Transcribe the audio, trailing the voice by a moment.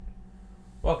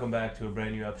Welcome back to a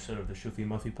brand new episode of the Shufi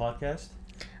Muffy podcast.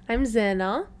 I'm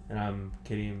Zena. And I'm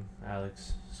Kareem,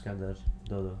 Alex, Skandar,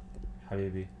 Dodo,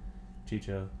 Habibi,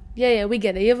 Chicho. Yeah, we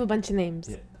get it. You have a bunch of names.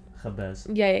 Yeah, Khabaz.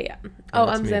 Yeah. Oh,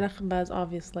 I'm Zena Khabaz,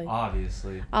 obviously.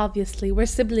 Obviously. We're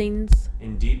siblings.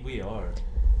 Indeed we are.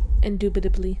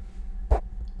 Indubitably.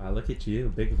 Look at you,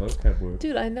 big vocab word.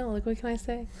 Dude, I know. Like, what can I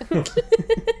say?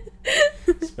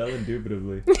 Spell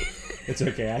indubitably. It's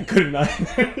okay, I couldn't.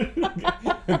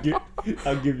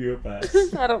 I'll give you a pass.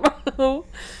 I don't know.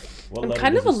 I'm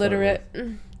kind of illiterate.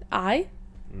 I?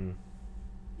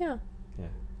 Yeah.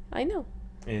 I know.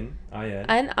 N-I-N.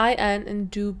 N-I-N,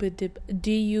 indubitable.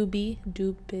 D-U-B,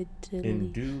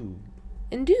 dubitably.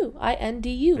 Indu.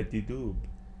 I-N-D-U. Petit doob.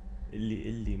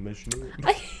 Illi majnoon.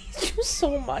 I hate you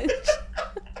so much.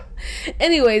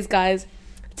 Anyways, guys.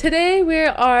 Today today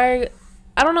we're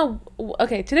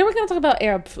going to talk about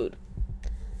Arab food.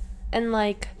 And,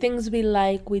 like, things we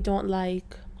like, we don't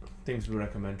like. Things we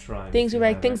recommend trying. Things we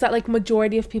like, things that, like,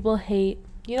 majority of people hate.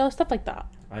 You know, stuff like that.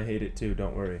 I hate it, too.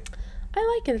 Don't worry.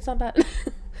 I like it. It's not bad.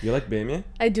 You like bamia?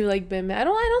 I do like bamia. I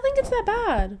don't think it's that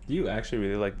bad. Do you actually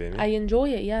really like bamia? I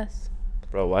enjoy it, yes.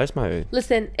 Bro, why is my...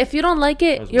 Listen, if you don't like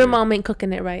it, your mom ain't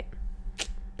cooking it right.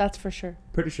 That's for sure.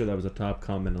 Pretty sure that was a top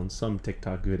comment on some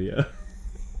TikTok video.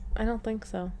 I don't think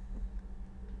so.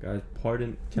 Guys,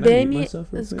 pardon. Can I mute myself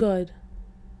real quick? Is good.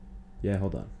 Yeah,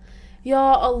 hold on. Ya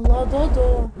Allah,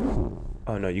 Dodo.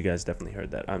 Oh, no, you guys definitely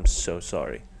heard that. I'm so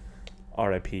sorry.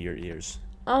 R.I.P. your ears.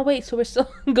 Oh, wait, so we're still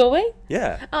going?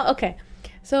 Yeah. Oh, okay.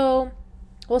 So,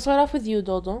 we'll start off with you,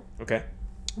 Dodo. Okay.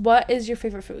 What is your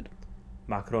favorite food?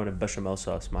 Macaroni bechamel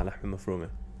sauce مع لحمة مفرومة.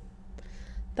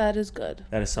 That is good.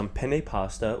 That is some penne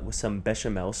pasta with some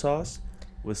bechamel sauce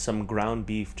with some ground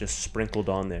beef just sprinkled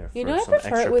on there for some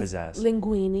extra it with pizzazz.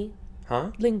 Linguine.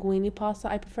 Huh? Linguine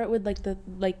pasta. I prefer it with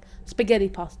like spaghetti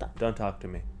pasta. Don't talk to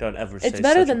me. Don't ever say it's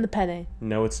better than the penne.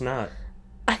 No, it's not.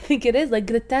 I think it is, like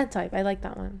gratin type. I like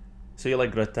that one. So you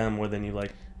like gratin more than you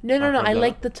like... No. I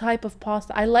like the type of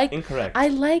pasta. Incorrect. I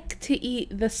like to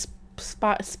eat the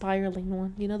spiraling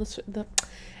one. You know, the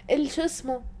el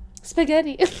chusmo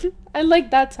spaghetti. I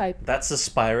like that type. That's the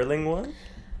spiraling one?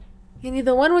 You need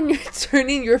the one when you're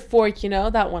turning your fork, you know?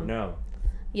 That one. No.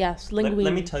 Yes, linguine.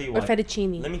 Let me tell you why. Or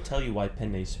fettuccine. Let me tell you why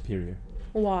penne is superior.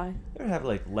 Why? You ever have,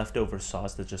 like, leftover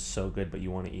sauce that's just so good, but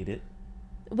you want to eat it?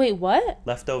 Wait, what?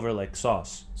 Leftover, like,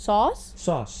 sauce. Sauce?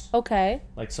 Sauce. Okay.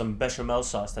 Like some bechamel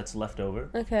sauce that's left over.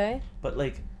 Okay. But,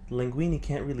 like, linguine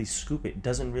can't really scoop it. It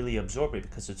doesn't really absorb it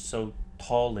because it's so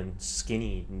tall and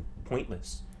skinny and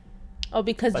pointless. Oh,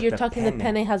 because But you're talking the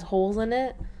penne has holes in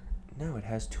it? No, it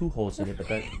has 2 holes in it, but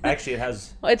that... Actually, it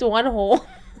has... Oh, it's 1 hole.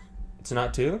 It's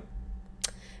not 2?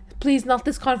 Please, not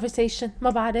this conversation.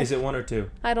 Mabade. Is it 1 or 2?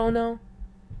 I don't know.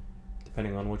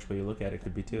 Depending on which way you look at it, it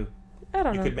could be 2. I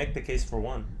don't know. You could make the case for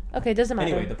 1. Okay, doesn't matter.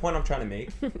 Anyway, the point I'm trying to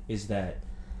make is that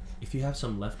if you have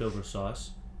some leftover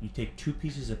sauce, you take 2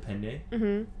 pieces of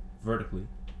penne vertically,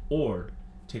 or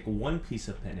take 1 piece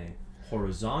of penne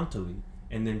horizontally,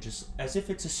 and then just as if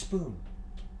it's a spoon,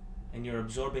 and you're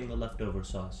absorbing the leftover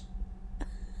sauce.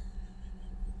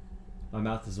 My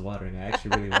mouth is watering. I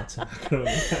actually really want some macaroni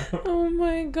now. Oh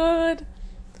my god.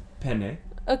 Penne.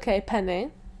 Okay,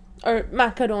 penne. Or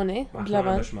macaroni.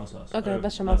 Macaroni bechamel sauce. Okay,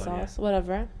 bechamel sauce. Yeah.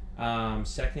 Whatever.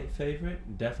 Second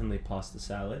favorite, definitely pasta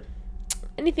salad.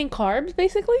 Anything carbs,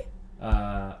 basically?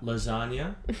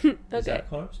 Lasagna. Okay. Is that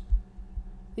carbs?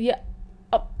 Yeah.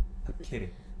 Oh.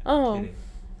 Kidding. Oh. Kidding.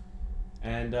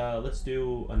 And let's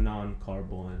do a non-carb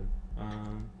one.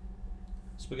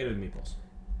 Spaghetti with meatballs.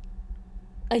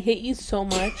 I hate you so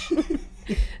much.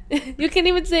 You can't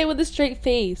even say it with a straight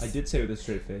face. I did say it with a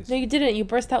straight face. No, you didn't. You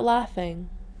burst out laughing.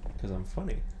 Because I'm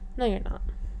funny. No, you're not.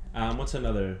 What's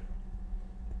another...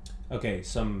 Okay,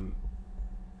 some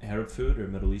Arab food or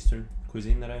Middle Eastern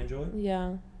cuisine that I enjoy.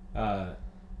 Yeah.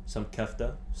 Some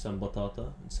kefta, some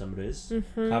batata, and some riz.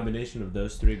 Combination of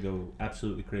those 3 go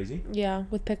absolutely crazy. Yeah,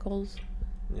 with pickles.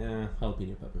 Yeah,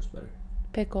 jalapeno pepper's better.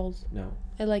 Pickles. No.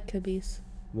 I like kabis.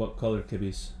 What color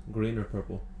kibis? Green or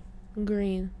purple?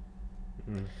 Green.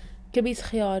 Kabis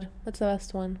khiyar. That's the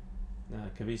best one.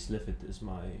 Kibis lifit is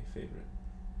my favorite.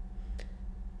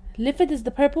 Lifit is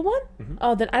the purple one?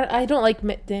 Oh, then I don't like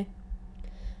mitte.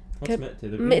 What's mitte?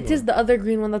 The green Mitte one? is the other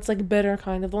green one that's like bitter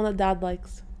kind of, the one that Dad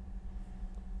likes.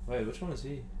 Wait, which one is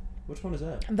he? Which one is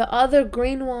that? The other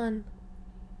green one.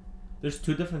 There's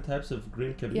 2 different types of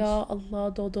green kibis. Ya Allah,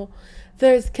 Dodo.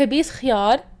 There's kabis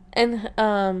khiyar and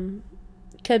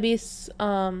kabis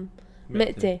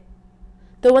mitte.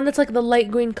 The one that's like the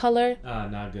light green color.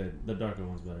 Not good. The darker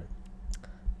one's better.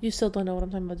 You still don't know what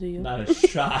I'm talking about, do you? Not a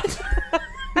shot.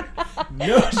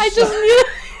 No shot. I just knew.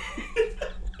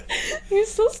 You're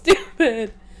so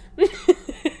stupid.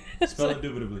 Spell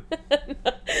indubitably. No,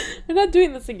 we're not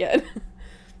doing this again.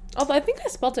 Although I think I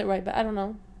spelled it right, but I don't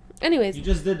know. Anyways. You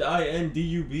just did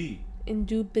INDUB.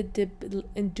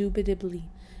 Indubitably.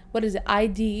 What is it?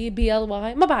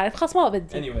 IDEBLY? ما بعرف خلاص ما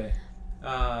بدي. Anyway,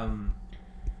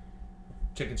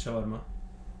 chicken shawarma.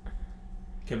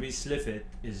 Kabis Lifit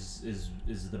is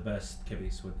the best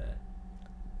kabis with that.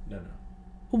 No.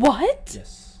 What?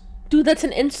 Yes. Dude, that's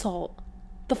an insult.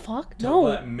 The fuck? No.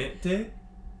 What, mitte?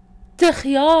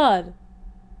 خيار.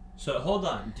 So hold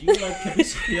on. Do you like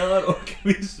kabis khiyar or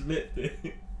kabis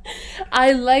mitte?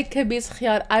 I like kabis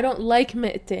khiyar. I don't like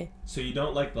mitte. So you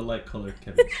don't like the light colored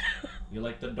kabis. You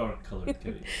like the dark colored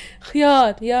kabis.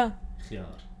 Khiyar, yeah. Khiyar.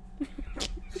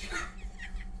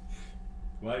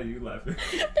 Why are you laughing?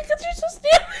 Because you're so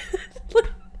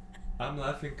stupid. I'm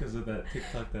laughing because of that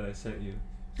TikTok that I sent you.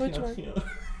 Which one? Khiyar.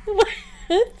 What?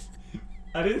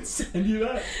 I didn't send you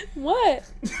that. What?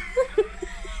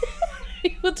 What are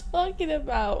you talking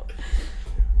about?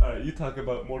 Alright, you talk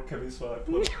about more kabis while I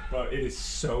play. Bro, it is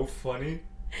so funny.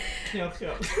 Khiyar,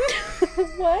 khiyar.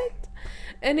 What?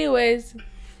 Anyways.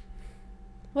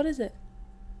 What is it?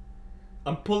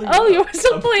 I'm pulling Oh, it you up. were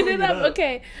still I'm pulling pulling it up.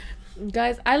 Okay.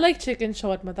 Guys, I like chicken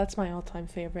shawarma. That's my all-time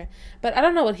favorite. But I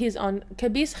don't know what he's on.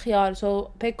 Kabis khiyar.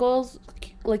 So pickles,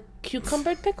 like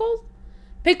cucumbered pickles?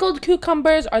 Pickled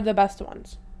cucumbers are the best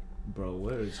ones. Bro,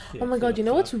 where is khiyar? Oh my god, you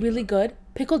know what's really good?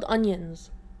 Pickled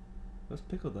onions. What's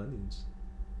pickled onions?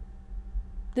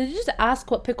 Did you just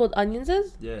ask what pickled onions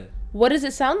is? Yeah. What does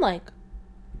it sound like?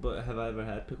 But have I ever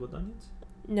had pickled onions?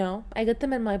 No, I get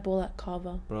them in my bowl at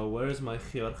Kava. Bro, where is my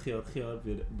khiyar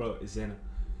video? Bro, Zena.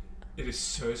 It is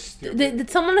so stupid. Did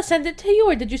someone send it to you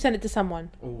or did you send it to someone?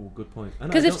 Oh, good point.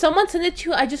 Because if someone sent it to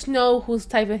you, I just know whose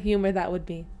type of humor that would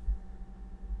be.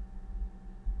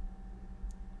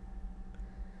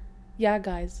 Yeah,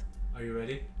 guys. Are you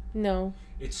ready? No.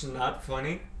 It's not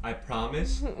funny, I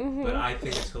promise, but I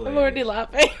think it's hilarious. I'm already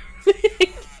laughing.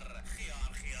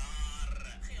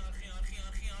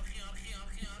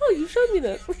 Oh, you showed me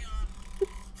this.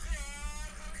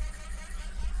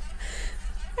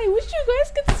 I wish you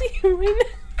guys could see him right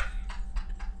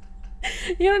now.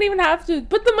 You don't even have to.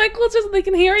 Put the mic closer so they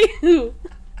can hear you.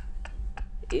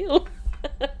 Ew.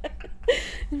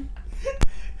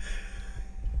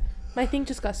 My thing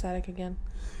just got static again.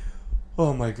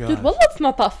 Oh my god. Dude, well, that's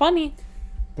not that funny.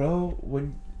 Bro,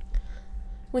 When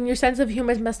your sense of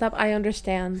humor is messed up, I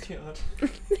understand.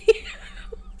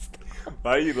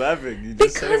 Why are you laughing? You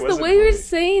just Because the way you're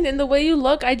saying and the way you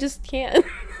look, I just can't.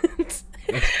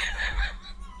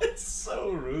 It's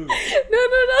so rude. No,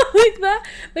 like that.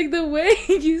 Like the way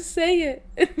you say it,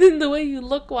 and then the way you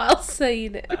look while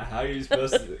saying it. How are you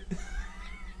supposed to...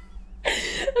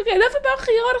 Okay, enough about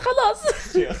khiyar, خلاص.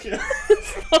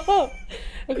 Stop.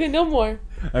 Okay, no more.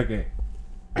 Okay.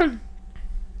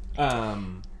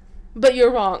 But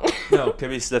you're wrong. No,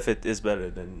 kabis lifit is better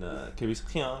than kabis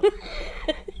khiyar.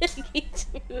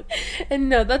 And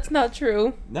no, that's not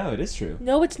true. No, it is true.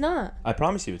 No, it's not. I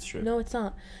promise you it's true. No, it's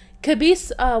not.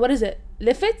 Kabis, what is it?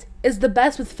 Lifit is the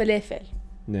best with falafel.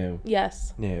 No.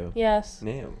 Yes. No. Yes.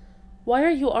 No. Why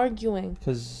are you arguing?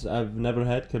 Because I've never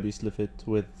had kabis lifit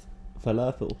with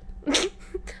falafel.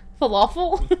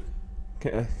 Falafel?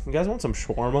 Okay, you guys want some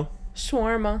shawarma?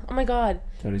 Shawarma. Oh my god.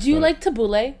 Tony Do you Stark. like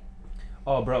tabbouleh?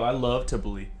 Oh, bro, I love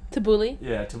tabbouleh. Tabbouleh?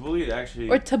 Yeah, tabbouleh actually...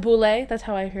 Or tabbouleh. That's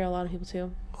how I hear a lot of people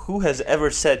too. Who has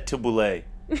ever said tabbouleh?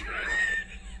 No,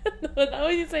 not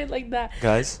when you say it like that.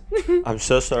 Guys, I'm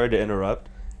so sorry to interrupt.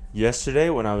 Yesterday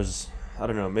when I was, I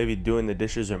don't know, maybe doing the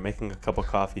dishes or making a cup of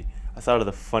coffee, I thought of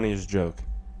the funniest joke.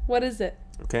 What is it?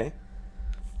 Okay?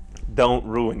 Don't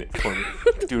ruin it for me.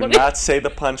 Do What not say the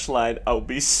punchline. I'll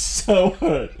be so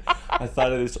hurt. I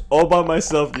thought of this all by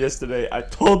myself yesterday. I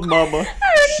told Mama. I already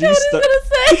know what he's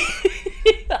gonna say.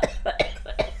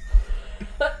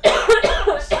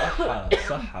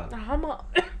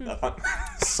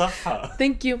 Saha.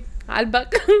 Thank you.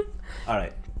 Albak.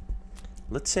 Alright.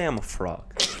 Let's say I'm a frog.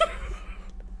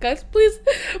 Guys, please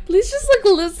just like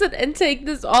listen and take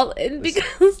this all in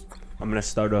because I'm gonna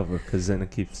start over because Zena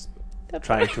keeps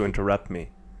trying to interrupt me.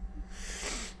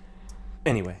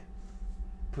 Anyway.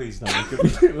 Please don't look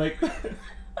at me like that.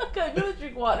 Okay, I'm gonna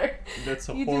drink water. That's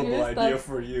a You do horrible your idea stuff.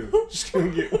 for you. Just gonna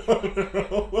get water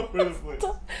all over the place.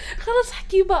 خلاص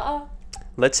حكي بقى.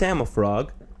 Let's say I'm a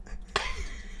frog.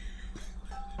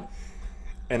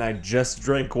 And I just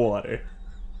drank water.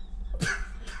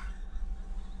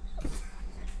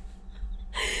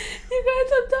 You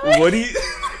guys, I'm dying.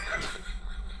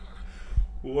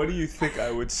 What do you think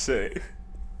I would say?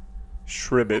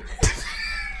 Shribit.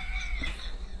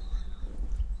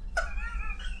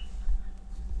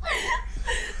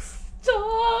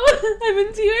 I'm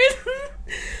in tears.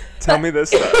 Tell me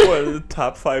this. What are the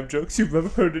top 5 jokes you've ever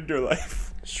heard in your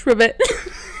life? Shribit.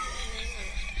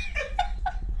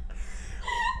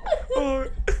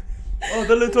 Oh,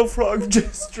 the little frog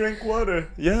just drank water.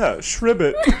 Yeah,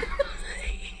 Shribit.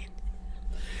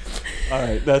 All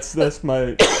right, that's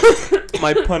my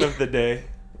pun of the day.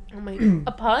 Oh my,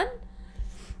 a pun?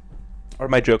 Or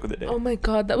my joke of the day. Oh my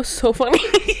god, that was so funny.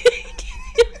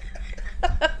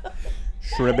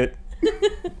 Shribit.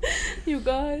 You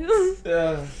guys.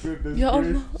 Yeah, goodness Ya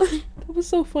Allah. That was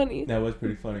so funny. That was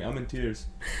pretty funny. I'm in tears.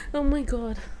 Oh my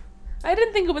god. I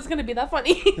didn't think it was gonna be that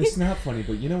funny. It's not funny,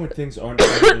 but you know when things aren't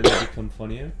funny, they become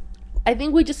funnier? I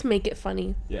think we just make it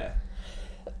funny. Yeah.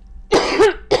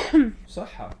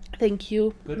 Saha. Thank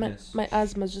you. Goodness. My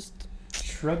asthma's just...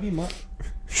 Shrubby ma...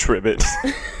 Shribit.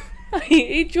 I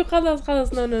hate you.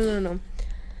 خلاص.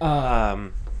 No.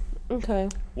 Okay.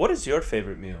 What is your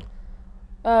favorite meal?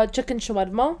 Chicken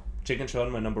shawarma. Chicken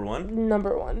shawarma number 1?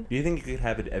 Number 1. Do you think you could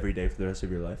have it every day for the rest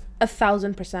of your life?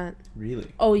 1,000%.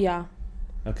 Really? Oh yeah.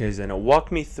 Okay, Zena,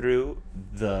 walk me through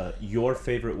Your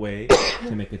favorite way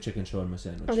to make a chicken shawarma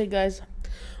sandwich. Okay, guys.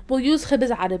 We'll use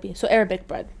خبز عربي, so Arabic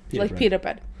bread, pita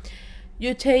bread.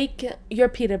 You take your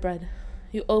pita bread,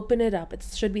 you open it up. It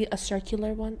should be a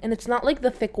circular one, and it's not like the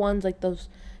thick ones, like those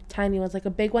tiny ones, like a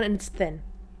big one, and it's thin.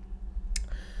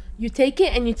 You take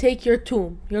it and you take your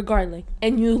toom, your garlic,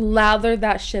 and you lather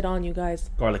that shit on, you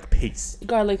guys. garlic paste.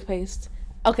 Garlic paste.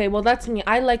 Okay, well that's me.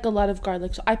 I like a lot of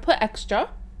garlic, so I put extra.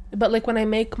 But like when I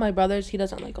make my brother's, he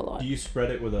doesn't like a lot. Do you spread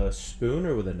it with a spoon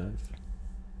or with a knife?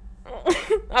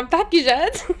 I'm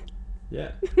packaged.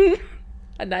 Yeah.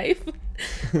 A knife?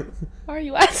 Why are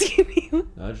you asking me?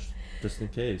 Just in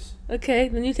case. Okay,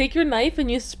 then you take your knife and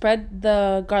you spread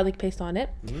the garlic paste on it.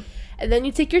 Mm-hmm. And then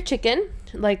you take your chicken,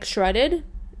 like shredded.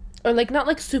 Or like not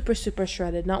like super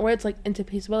shredded. Not where it's like into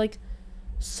pieces, but like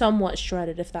somewhat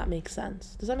shredded, if that makes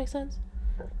sense. Does that make sense?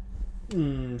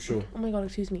 Sure. Oh my god,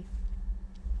 excuse me.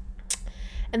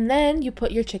 And then you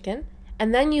put your chicken.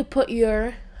 And then you put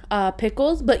your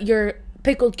pickles, but your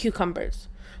pickled cucumbers.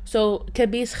 So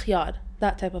kabis khiyar,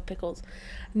 that type of pickles.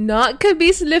 Not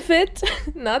kabis lifit,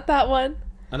 not that one.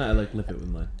 And I like lip it with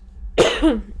mine.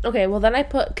 Okay, well then I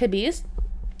put kabis.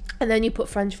 And then you put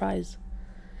french fries.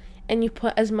 And you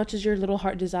put as much as your little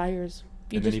heart desires.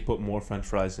 Then you put more french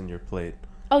fries in your plate.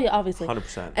 Oh yeah, obviously.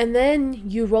 100%. And then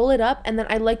you roll it up, and then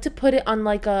I like to put it on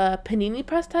like a panini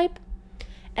press type.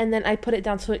 And then I put it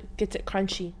down so it gets it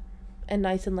crunchy and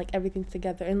nice and like everything's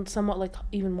together and somewhat like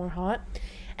even more hot.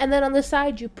 And then on the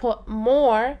side you put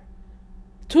more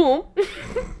toom.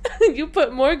 You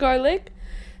put more garlic,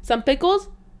 some pickles,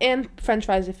 and french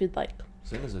fries if you'd like.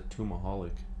 Zena's a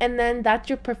tumaholic. And then that's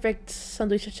your perfect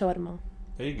sandwich of shawarma.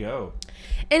 There you go.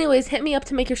 Anyways, hit me up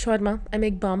to make your shawarma. I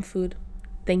make bomb food.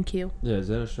 Thank you. Yeah,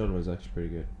 Zena's shawarma is actually pretty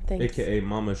good. Thanks. AKA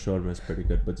Mama's shawarma is pretty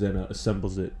good, but Zena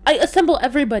assembles it. I assemble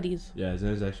everybody's. Yeah,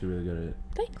 Zena's actually really good at it.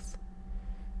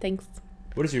 Thanks.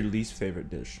 What is your least favorite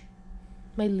dish?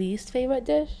 My least favorite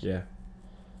dish? Yeah.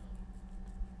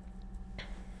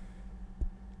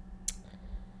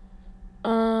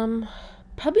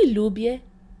 Probably lubie.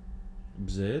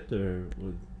 Bzit or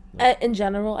with In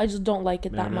general, I just don't like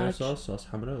it that marinara much. sauce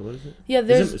hamra, what is it? Yeah,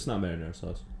 there's It's not marinara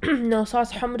sauce. no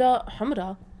sauce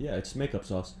hamra. Yeah, it's makeup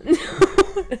sauce.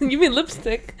 You mean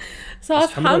lipstick? Sauce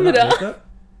Is hamra not hamra. makeup?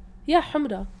 Yeah,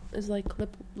 hamra is like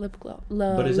lip gloss.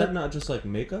 But is that not just like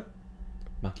makeup?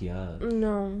 Maquillage.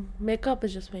 No, makeup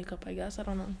is just makeup, I guess. I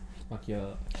don't know.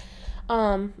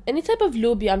 Maquillage. Any type of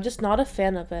lubie, I'm just not a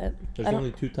fan of it. There's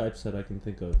only 2 types that I can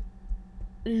think of.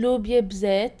 Lubie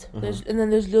bzet, and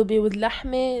then there's lubie with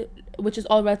lahme, which is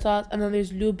all red sauce, and then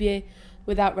there's lubie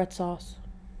without red sauce,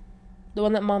 the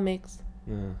one that mom makes.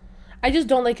 Yeah. I just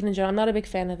don't like it in general. I'm not a big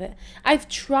fan of it. I've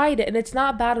tried it, and it's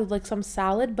not bad with like some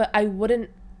salad, but I wouldn't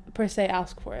per se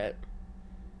ask for it.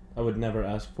 I would never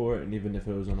ask for it, and even if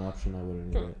it was an option, I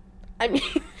wouldn't eat it. I mean,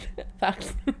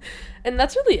 facts. And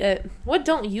that's really it. What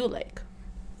don't you like?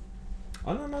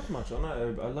 I don't know much. I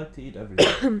like to eat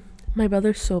everything. My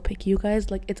brother's so picky, you guys.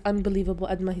 Like, it's unbelievable.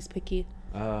 Edma, he's picky.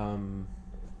 I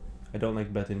don't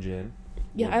like batinjan.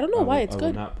 Yeah, I don't know why. It's I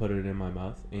good. will not put it in my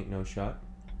mouth. Ain't no shot.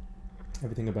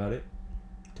 Everything about it.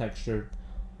 Texture.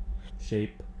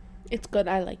 Shape. It's good.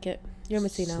 I like it. You're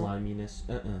missing out. Sliminess.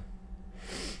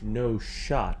 No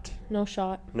shot. No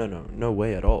shot. No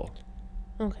way at all.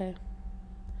 Okay.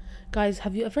 Guys,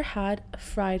 have you ever had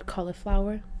fried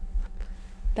cauliflower?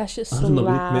 That shit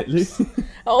slaps.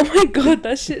 Oh my god,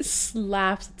 that shit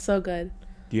slaps. It's so good.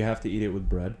 Do you have to eat it with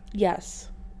bread? Yes.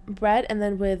 Bread and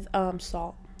then with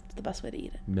salt. It's the best way to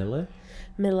eat it. Millet?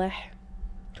 Mileh.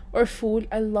 Or food.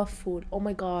 I love food. Oh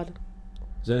my god.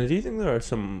 Zena, do you think there are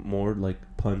some more like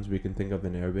puns we can think of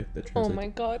in Arabic that Oh translate? my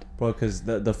god. Bro, because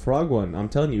the frog one, I'm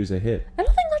telling you, is a hit. I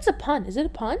don't think that's a pun. Is it a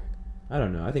pun? I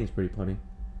don't know. I think it's pretty punny.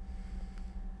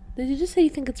 Did you just say you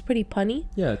think it's pretty punny?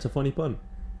 Yeah, it's a funny pun.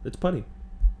 It's punny.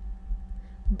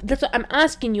 That's what I'm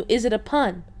asking you. Is it a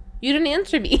pun? You didn't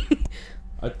answer me.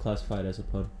 I'd classify it as a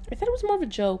pun. I thought it was more of a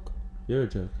joke. You're a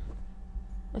joke.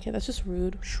 Okay, that's just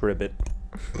rude. Shribit.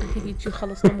 I can't eat you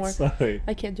khalas no more. Sorry.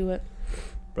 I can't do it.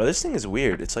 Bro, this thing is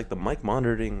weird. It's like the mic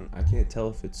monitoring. I can't tell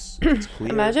if it's clear.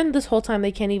 Imagine this whole time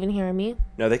they can't even hear me.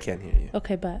 No, they can't hear you.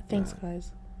 Okay, but thanks,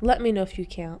 guys. Let me know if you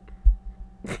can't.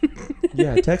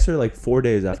 Yeah, text her like 4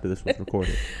 days after this was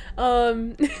recorded.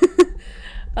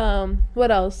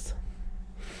 What else?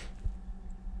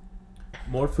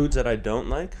 More foods that I don't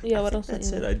like? Yeah, I what think else don't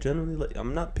That's you it. like? I generally like.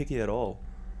 I'm not picky at all.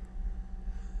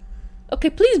 Okay,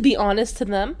 please be honest to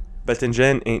them.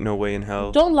 Batinjan ain't no way in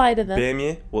hell. Don't lie to them.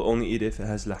 Bamye will only eat it if it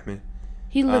has lahme.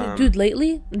 Dude,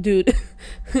 lately,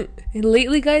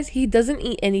 guys, he doesn't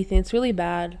eat anything. It's really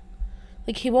bad.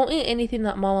 Like, he won't eat anything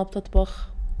that mama بتطبخ.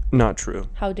 Not true.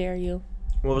 How dare you?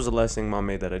 What was the last thing mom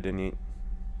made that I didn't eat?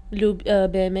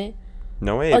 بامي.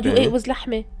 No way. All you ate was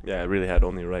لحمة. Yeah, I really had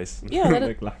only rice. Yeah, that,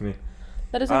 Like lahmi.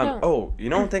 that doesn't count. Oh, you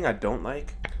know one thing I don't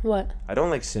like? What? I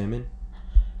don't like Salmon.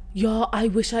 Yo, I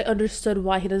wish I understood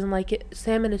why he doesn't like it.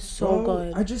 Salmon is so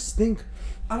good. I just think,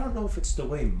 I don't know if it's the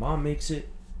way mom makes it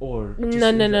or. Just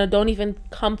No. Don't even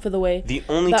come for the way. The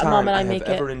only That time mom and I I have make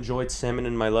ever it. enjoyed salmon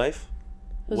in my life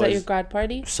Was that your grad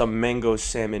party? some mango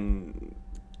salmon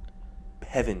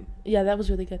heaven. Yeah, that was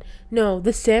really good. No,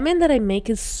 the salmon that I make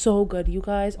is so good, you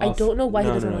guys. I don't know why he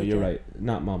doesn't like it. No, you're right.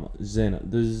 Not mama. Zena.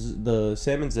 The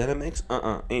Salmon Zena makes?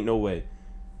 Ain't no way.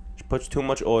 She puts too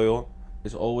much oil.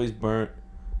 is always burnt.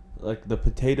 Like the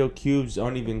potato cubes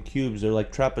aren't even cubes. They're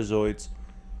like trapezoids.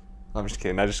 I'm just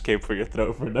kidding. I just came for your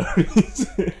throat for no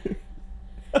reason.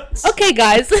 Okay,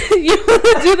 guys, you want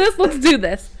to do this? Let's do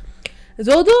this.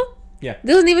 Zoldo? Yeah.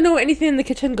 Doesn't even know where anything in the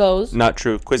kitchen goes. Not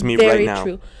true. Quiz me Very right now.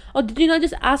 true. Oh, did you not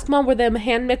just ask mom where the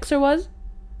hand mixer was?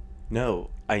 No,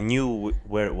 I knew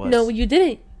where it was. No, you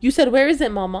didn't. You said, "Where is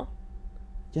it, mama?"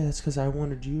 Yeah, that's because I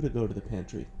wanted you to go to the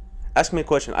pantry. Ask me a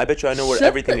question. I bet you I know where Shut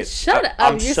everything the- is. shut up.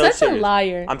 I'm You're so such a serious.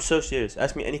 liar. I'm so serious.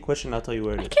 Ask me any question. I'll tell you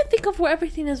where it I is. can't think of where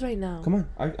everything is right now. Come on,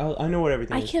 I know where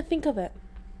everything I is. can't think of it.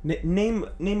 Name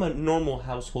a normal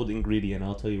household ingredient.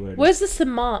 I'll tell you where it is. Where's the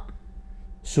samat?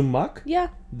 Sumak? Yeah.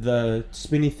 The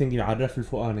spinny thing يعرف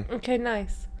الفوقاني. Okay,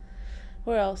 nice.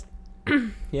 Where else?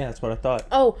 Yeah, that's what I thought.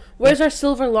 Oh, where's our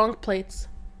silver long plates?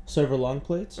 Server long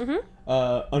plates?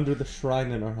 Under the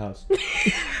shrine in our house.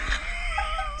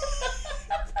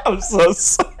 I'm so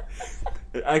sorry.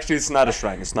 Actually, it's not a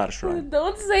shrine. It's not a shrine.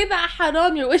 Don't say that,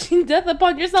 haram. You're wishing death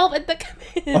upon yourself and the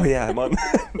Oh yeah, I'm on.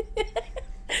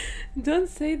 Don't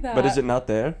say that. But is it not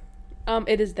there?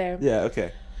 It is there. Yeah.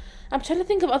 Okay. I'm trying to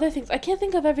think of other things. I can't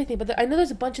think of everything, but I know there's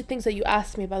a bunch of things that you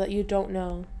asked me about that you don't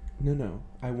know. No.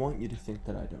 I want you to think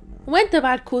that I don't know. وين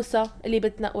تبع الكوسة اللي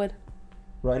بتنقود?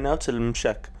 Right now, till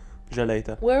المشك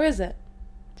جليتا. Where is it?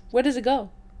 Where does it go?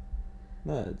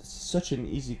 No, it's such an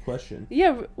easy question.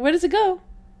 Yeah, where does it go?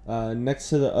 Next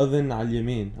to the oven على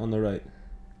اليمين, on the right.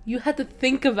 You had to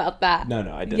think about that. No,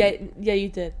 I didn't. Yeah, you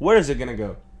did. Where is it gonna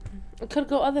go? It could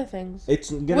go other things. It's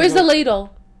gonna Where's go... the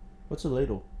ladle? What's a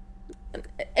ladle?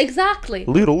 Exactly.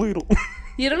 Little.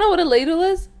 You don't know what a ladle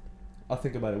is? I'll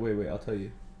think about it. Wait, I'll tell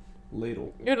you.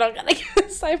 Ladle. You're not gonna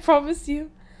guess, I promise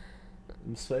you.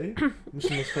 مصفية؟ مش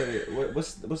مصفية.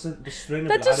 What's the strain of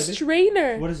That's a العربي?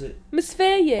 strainer. What is it?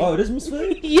 مصفية. Oh, it is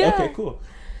مصفية? Yeah. Okay, cool.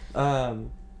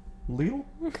 Ladle?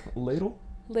 Ladle?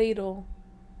 Ladle.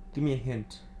 Give me a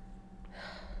hint.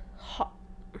 Hot.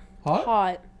 Hot?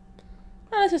 Hot.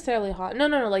 Not necessarily hot. No.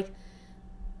 Like,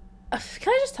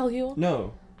 can I just tell you?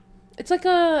 No. It's a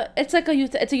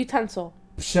utensil.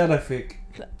 بشرفك.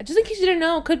 Just in case you didn't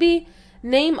know, it could be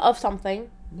name of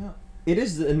something. No. It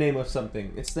is the name of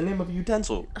something. It's the name of a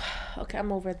utensil. Okay,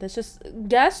 I'm over this. Just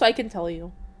guess so I can tell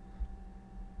you.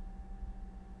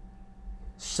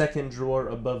 Second drawer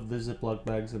above the Ziploc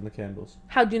bags and the candles.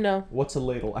 How'd you know? What's a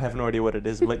ladle? I have no idea what it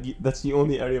is, but that's the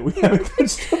only area we haven't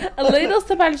touched on. A ladle's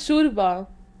تبع الشوربة.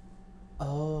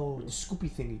 Oh, the scoopy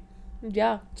thingy.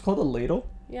 Yeah. It's called a ladle?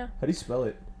 Yeah. How do you spell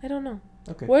it? I don't know.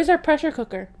 Okay. Where's our pressure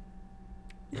cooker?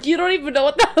 You don't even know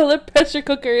what the hell a pressure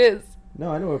cooker is. No,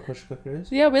 I know what a pressure cooker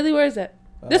is. Yeah, really? Where is it?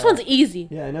 This one's easy.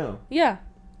 Yeah, I know. Yeah.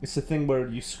 It's the thing where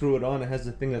you screw it on. It has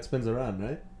the thing that spins around,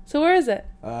 right? So where is it?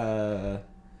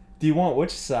 Do you want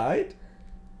which side?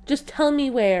 Just tell me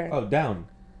where. Oh, down.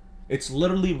 It's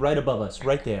literally right above us,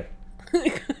 right there.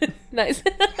 Nice.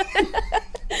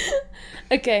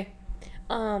 Okay.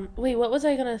 Wait, what was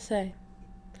I gonna say?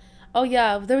 Oh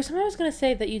yeah, there was something I was gonna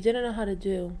say that you didn't know how to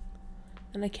do,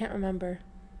 and I can't remember.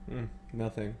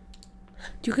 Nothing.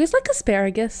 Do you guys like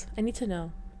asparagus? I need to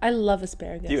know. I love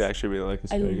asparagus. Do you actually really like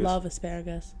asparagus? I love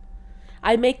asparagus.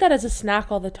 I make that as a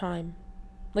snack all the time.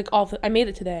 I made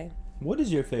it today. What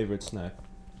is your favorite snack?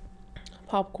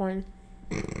 Popcorn.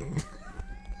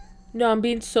 No, I'm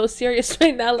being so serious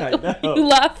right now. Like, why are you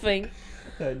laughing?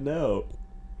 I know.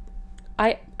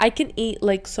 I can eat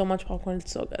like so much popcorn.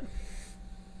 It's so good.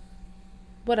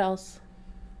 What else?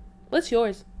 What's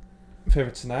yours?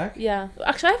 Favorite snack? Yeah.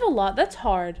 Actually, I have a lot. That's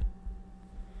hard.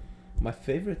 My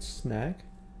favorite snack?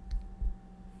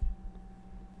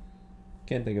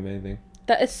 Can't think of anything.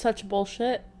 That is such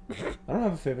bullshit. I don't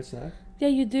have a favorite snack. Yeah,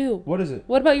 you do. What is it?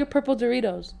 What about your purple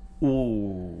Doritos?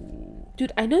 Ooh.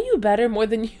 Dude, I know you better more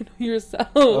than you know yourself.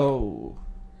 Oh.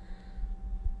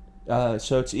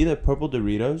 So it's either purple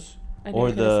Doritos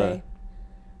or the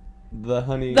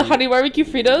honey. The honey barbecue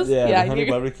Fritos? Yeah, the honey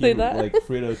you're barbecue say that? like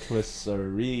Frito twists are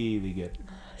really good.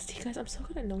 See, guys, I'm so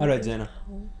good at knowing. All right, Zana.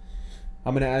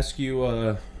 I'm gonna ask you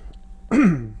a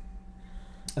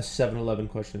 7-Eleven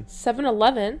question.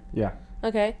 7-Eleven? Yeah.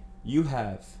 Okay. You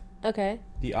have Okay.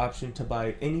 the option to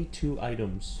buy any 2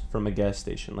 items from a gas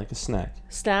station, like a snack.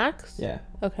 Snacks? Yeah.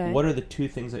 Okay. What are the 2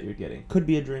 things that you're getting? Could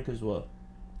be a drink as well.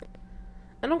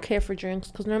 I don't care for drinks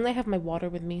because normally I have my water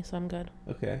with me, so I'm good.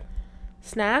 Okay.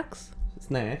 Snacks?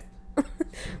 Snack. I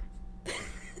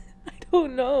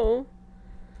don't know.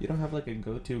 You don't have like a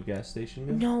go-to gas station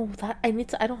meal? No, I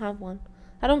don't have one.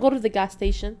 I don't go to the gas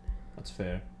station. That's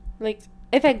fair. Like,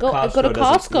 if I go to doesn't-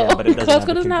 Costco. yeah, but it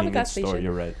Costco doesn't have a convenience gas store, station.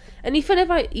 You're right. And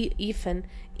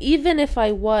even if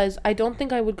I was, I don't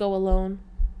think I would go alone.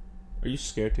 Are you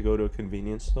scared to go to a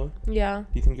convenience store? Yeah. Do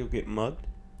you think you'll get mugged?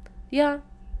 Yeah.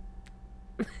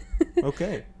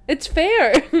 Okay. It's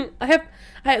fair.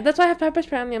 That's why I have pepper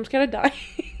spray on me. I'm scared to die.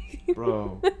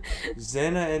 Bro.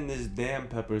 Zena and this damn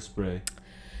pepper spray.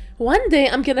 One day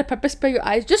I'm gonna pepper spray your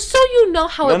eyes just so you know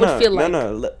how it would feel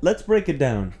like. Let's break it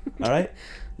down. All right?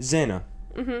 Zena.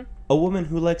 Mhm. A woman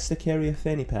who likes to carry a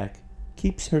fanny pack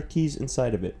keeps her keys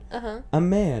inside of it. Uh-huh. A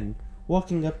man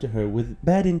walking up to her with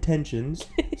bad intentions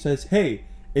says, "Hey,"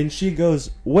 and she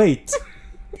goes, "Wait."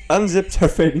 Unzips her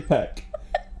fanny pack.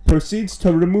 Proceeds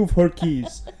to remove her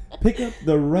keys. Pick up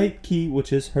the right key,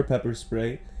 which is her pepper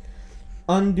spray.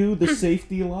 Undo the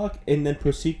safety lock and then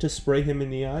proceed to spray him in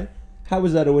the eye. How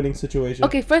is that a winning situation?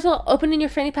 Okay, first of all, opening your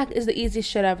fanny pack is the easiest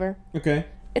shit ever. Okay.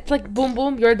 It's like boom,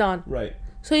 boom, you're done. Right.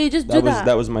 So you just do that.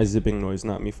 That was my zipping noise,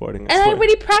 not me farting. And I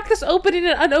already practiced opening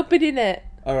it, unopening it.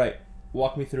 All right.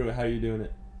 Walk me through it. How are you doing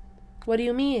it? What do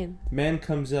you mean? Man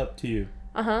comes up to you.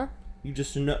 Uh-huh. You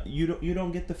just know you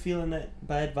don't get the feeling that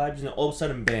bad vibes, and then all of a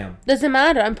sudden, bam. Doesn't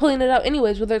matter. I'm pulling it out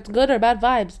anyways, whether it's good or bad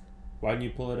vibes. Why didn't you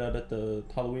pull it out at the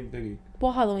Halloween thingy?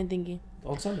 What Halloween thingy?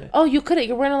 On Sunday. Oh, you couldn't.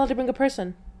 You weren't allowed to bring a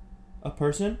person. A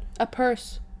person? A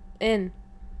purse. In.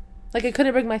 Like, I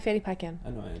couldn't bring my fanny pack in. I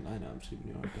know. I'm just giving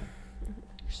you a hard time.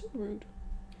 You're so rude.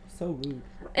 So rude.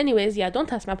 Anyways, yeah, don't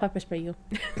test my pepper spray you.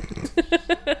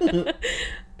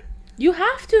 You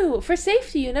have to. For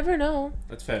safety, you never know.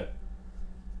 That's fair.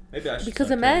 Maybe I should. Because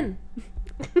start of men.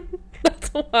 That's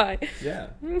why. Yeah.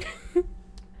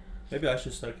 Maybe I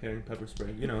should start carrying pepper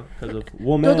spray. You know, because of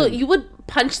women. No, you would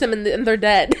punch them and they're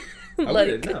dead. I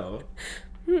wouldn't know.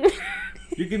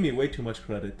 You give me way too much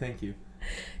credit. Thank you.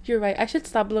 You're right. I should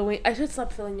stop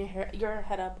filling your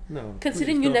head up. No.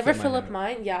 Considering please, you don't never my fill hair up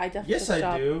mine, yeah, I definitely Yes, should I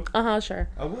stop. do. Sure.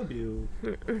 I love you.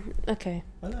 Okay.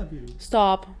 I love you.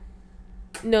 Stop.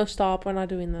 No, stop. We're not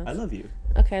doing this. I love you.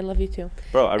 Okay, I love you too.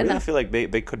 Bro, I really Enough. feel like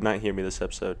they could not hear me this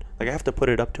episode. Like, I have to put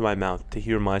it up to my mouth to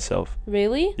hear myself.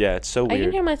 Really? Yeah, it's so I weird.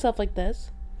 can hear myself like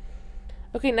this.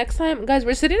 Okay, next time, guys,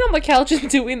 we're sitting on the couch and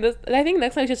doing this. And I think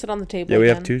next time we should sit on the table. Yeah, we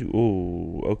again. have 2.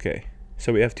 Ooh, okay.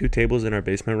 So we have 2 tables in our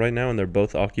basement right now, and they're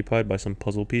both occupied by some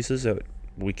puzzle pieces that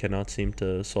we cannot seem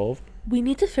to solve. We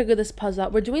need to figure this puzzle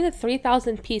out. We're doing a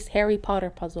 3,000-piece Harry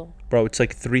Potter puzzle. Bro, it's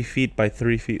like 3 feet by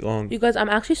 3 feet long. You guys, I'm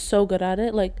actually so good at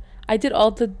it. Like, I did all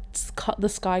the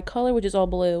sky color, which is all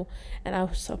blue, and I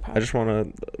was so proud. I just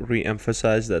want to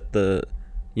re-emphasize that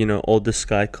all the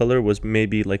sky color was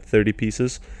maybe like 30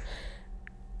 pieces.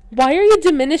 Why are you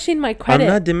diminishing my credit? I'm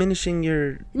not diminishing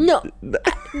your... No. Don't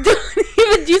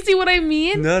even... Do you see what I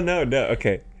mean? No.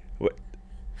 Okay. What?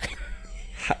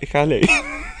 Kale. You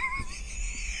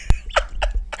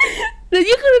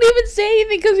couldn't even say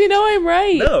anything because you know I'm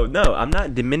right. No. I'm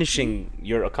not diminishing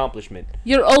your accomplishment.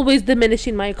 You're always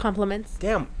diminishing my compliments.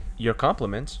 Damn. Your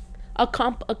compliments?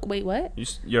 Wait, what? You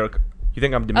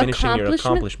think I'm diminishing your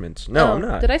accomplishments? No, I'm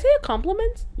not. Did I say a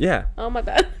compliment? Yeah. Oh, my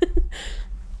bad.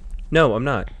 No, I'm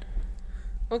not.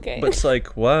 Okay. But it's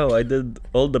like, wow, I did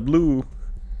all the blue.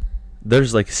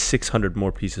 There's like 600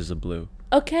 more pieces of blue.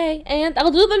 Okay, and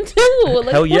I'll do them too. Like,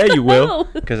 Hell yeah, you will. hell?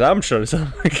 Because I'm sure I'm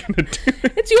not gonna do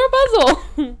it. It's your puzzle.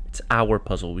 It's our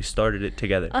puzzle. We started it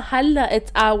together. Halla,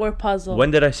 it's our puzzle.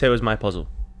 When did I say it was my puzzle?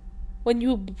 When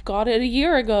you got it a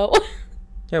year ago.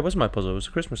 Yeah, it was my puzzle. It was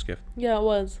a Christmas gift. Yeah, it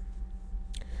was.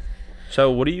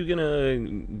 So what are you gonna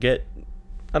get?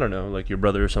 I don't know, like your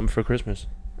brother or something for Christmas.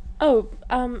 Oh,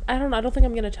 I don't know. I don't think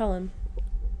I'm gonna tell him.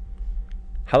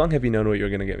 How long have you known what you're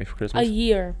gonna get me for Christmas? A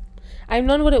year. I've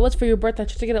known what it was for your birthday. I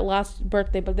tried to get it last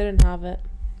birthday, but they didn't have it.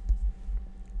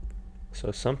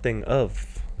 So something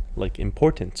of like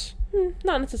importance.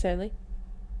 Not necessarily.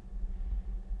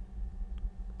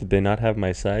 Did they not have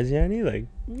my size, Yanni? Like,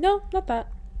 No, not that.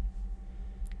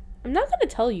 I'm not gonna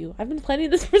tell you. I've been planning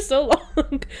this for so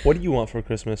long. what do you want for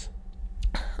Christmas?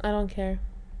 I don't care.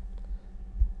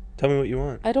 Tell me what you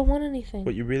want. I don't want anything.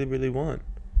 What you really, really want.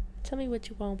 Tell me what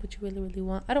you want, what you really, really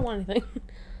want. I don't want anything.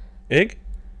 Egg?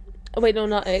 Oh, wait, no,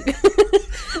 not egg. There's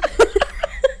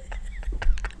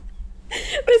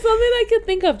something I can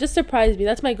think of. Just surprise me.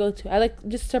 That's my go-to. I like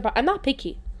just surprise. I'm not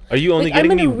picky. Are you only Like, I'm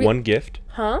getting me gonna one gift?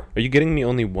 Huh? Are you getting me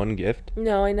only one gift?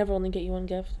 No, I never only get you one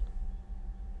gift.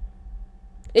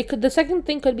 It could. The second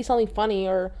thing could be something funny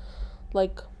or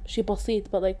like sheeple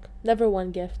but like never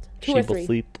one gift. Two or three.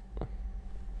 Sleep.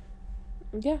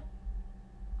 Yeah.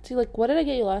 See, like, what did I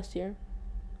get you last year?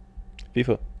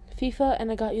 FIFA,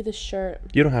 and I got you this shirt.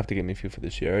 You don't have to get me FIFA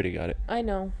this year. I already got it. I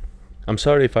know. I'm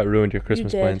sorry if I ruined your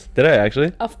Christmas did. plans. Did I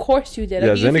actually? Of course you did.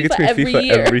 Yeah, I get you Zena gets me FIFA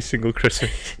year. every single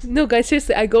Christmas. No, guys,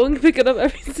 seriously, I go and pick it up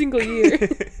every single year.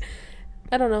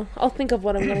 I don't know. I'll think of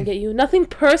what I'm gonna get you. Nothing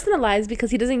personalized because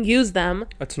he doesn't use them.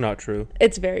 That's not true.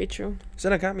 It's very true.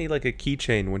 Zena got me like a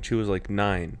keychain when she was like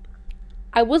 9.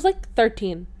 I was like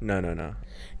 13. No.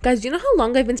 Guys, do you know how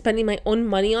long I've been spending my own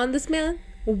money on this man?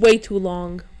 Way too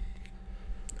long.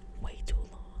 Way too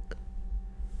long.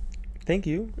 Thank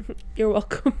you. You're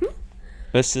welcome.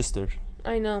 Best sister.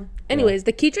 I know. Anyways,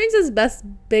 the keychain says best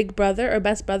big brother or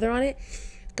best brother on it.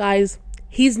 Guys,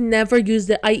 he's never used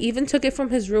it. I even took it from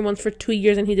his room once for 2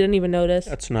 years and he didn't even notice.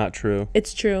 That's not true.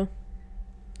 It's true.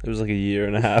 It was like a year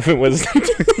and a half. It was.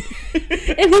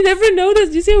 And he never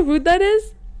noticed. Do you see how rude that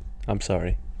is? I'm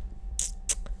sorry.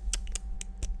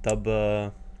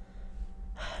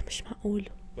 مش معقول.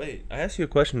 Wait, I asked you a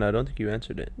question. I don't think you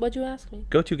answered it. What'd you ask me?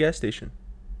 Go to gas station.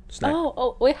 Snack.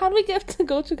 Oh, wait, how do we get to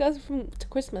go to guys to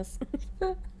Christmas?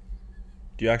 Do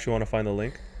you actually want to find the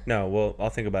link? No, well, I'll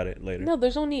think about it later. No,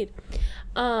 there's no need.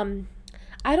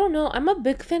 I don't know. I'm a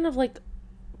big fan of like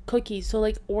cookies, so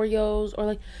like Oreos or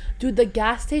like, dude, the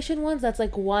gas station ones. That's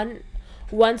like one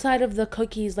side of the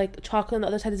cookies like chocolate, and the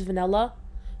other side is vanilla,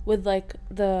 with like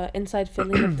the inside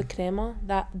filling of the crema.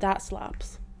 That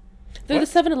slaps. They're What?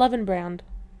 the 7-Eleven brand.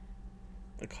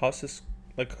 Like Hosses,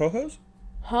 like Ho-Hos?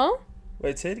 Huh?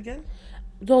 Wait, say it again.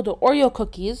 No, the Oreo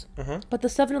cookies, Uh-huh. but the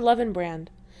 7-Eleven brand.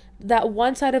 That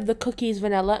one side of the cookie is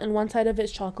vanilla and one side of it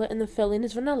is chocolate, and the filling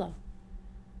is vanilla.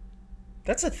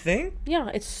 That's a thing?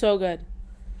 Yeah, it's so good.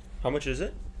 How much is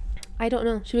it? I don't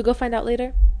know. Should we go find out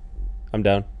later? I'm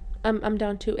down. I'm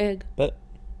down to egg. But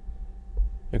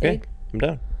okay, Egg? I'm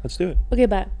down. Let's do it. Okay,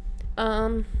 bet.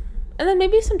 And then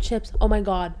maybe some chips. Oh my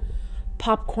god,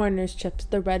 Popcorners chips,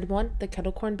 the red one, the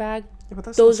kettle corn bag. Yeah, but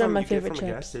that's Those are my favorite from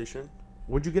a gas chips. station.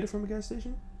 Would you get it from a gas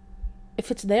station?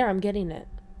 If it's there, I'm getting it.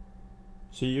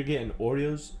 So you're getting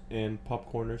Oreos and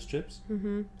Popcorners chips?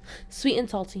 Mhm. Sweet and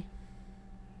salty.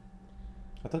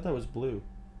 I thought that was blue.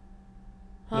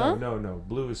 Huh? No.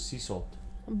 Blue is sea salt.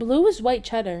 Blue is white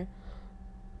cheddar.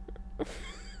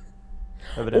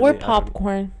 Evidently, Or I don't-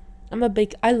 popcorn.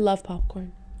 I love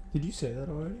popcorn. Did you say that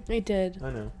already? I did.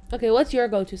 I know. Okay, what's your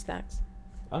go-to snacks?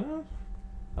 I don't know.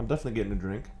 I'm definitely getting a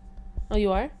drink Oh,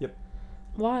 you are? Yep.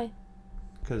 Why?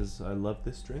 because I love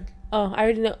this drink. Oh, I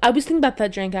already know. I was thinking about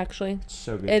that drink, actually. It's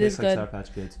so good. It Tastes is like good. Sour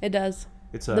Patch Kids. It does.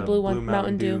 It's The blue one, Mountain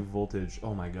Mountain Dew Dew. Voltage.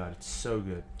 Oh my god, it's so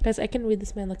good. Guys, I can read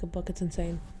this man like a book. It's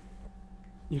insane.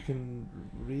 You can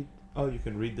read. Oh, you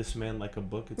can read this man like a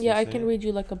book. It's Yeah, I insane. can read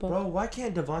you like a book. Bro, why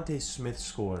can't Devontae Smith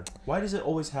score? Why does it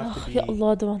always have to be يا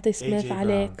الله Devontae Smith AJ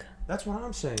عليك. Brown? That's what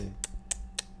I'm saying.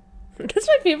 That's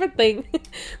my favorite thing.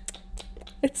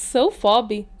 It's so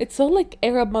fobby. It's so like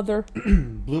Arab mother.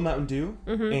 Blue Mountain Dew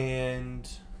Mhm. and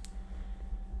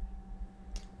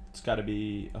it's got to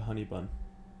be a honey bun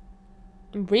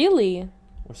Really?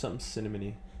 or something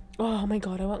cinnamony. Oh my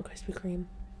god, I want Krispy Kreme.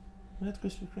 I had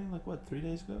Krispy Kreme like what, 3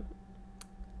 days ago?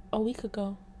 A week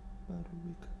ago. About a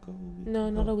week ago.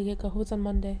 No, not a week ago. It was on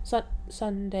Monday.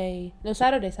 Sunday. No,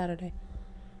 Saturday.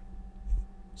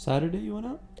 Saturday you went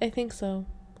out? I think so.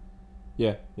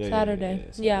 Yeah. Saturday.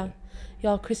 Yeah.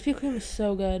 Y'all, Krispy Kreme is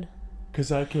so good.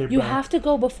 Because I came You back. have to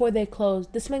go before they close.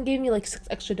 This man gave me like 6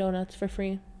 extra donuts for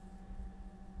free.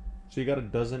 So you got a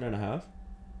dozen and a half?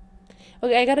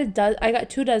 Okay, I got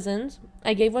 2 dozens.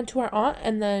 I gave one to our aunt,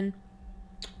 and then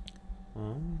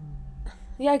Oh.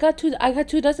 yeah, I got 2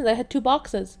 dozens. I had 2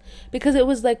 boxes because it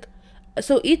was like,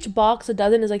 so each box a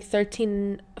dozen is like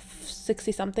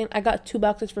 13.60 something. I got 2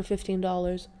 boxes for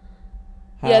 $15.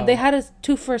 Yeah, they had us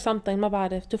 2 for something. My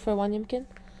bad, 2 for 1 يمكن.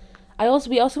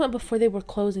 We also went before they were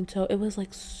closing, so it was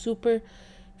like super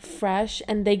fresh,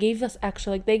 and they gave us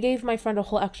extra. Like they gave my friend a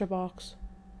whole extra box.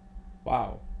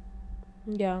 Wow.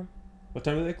 Yeah. What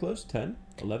time did they close? 10?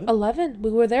 11? 11.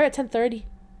 We were there at 10:30.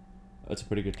 That's a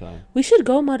pretty good time. We should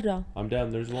go, Marra. I'm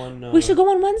down. There's one. We should go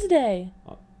on Wednesday.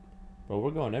 Bro, we're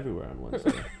going everywhere on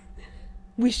Wednesday.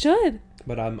 We should.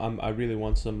 But I really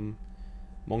want some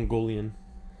Mongolian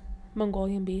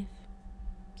Beef.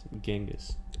 some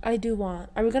Genghis. I do want.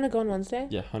 Are we gonna go on Wednesday?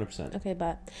 Yeah, 100%. Okay,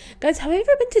 bet. Guys, have you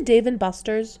ever been to Dave and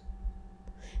Buster's?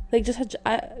 Like,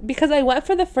 because I went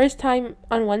for the first time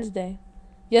on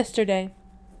yesterday,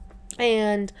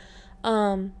 and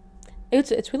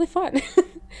it's really fun.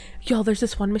 Yo, there's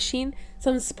this one machine,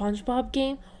 some SpongeBob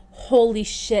game. Holy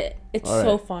shit, it's All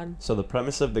so right. fun. So the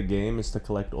premise of the game is to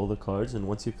collect all the cards, and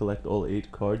once you collect all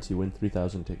 8 cards, you win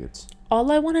 3,000 tickets.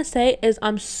 All I want to say is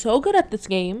I'm so good at this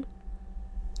game.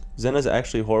 Zena's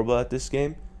actually horrible at this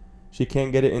game. She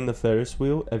can't get it in the Ferris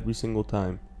wheel every single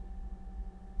time.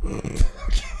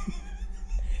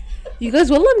 You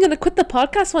guys, well, I'm gonna quit the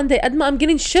podcast one day. Edma, I'm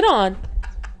getting shit on.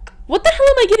 What the hell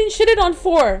am I getting shitted on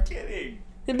for? Kidding.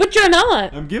 But you're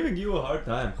not. I'm giving you a hard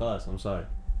time, class. I'm sorry.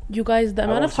 You guys, the I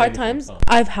amount won't of say hard anything, times class.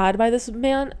 I've had by this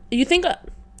man. You think?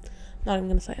 Not even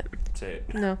gonna say it. Say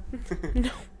it. No.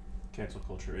 No. Cancel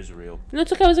culture is real. No,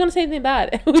 it's okay. I was gonna say anything bad.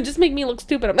 It would just make me look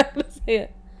stupid. I'm not gonna say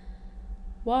it.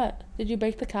 What? Did you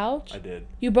break the couch? I did.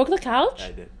 You broke the couch?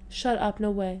 I did. Shut up.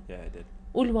 No way. Yeah, I did.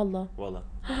 Ul wallah. Wallah.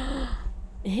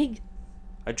 Egg.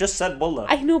 I just said wallah.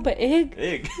 I know, but egg.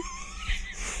 Egg.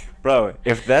 Bro,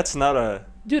 if that's not a...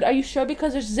 Dude, are you sure?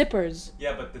 Because there's zippers.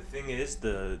 Yeah, but the thing is,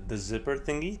 the zipper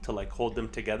thingy to like hold them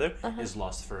together is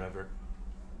lost forever.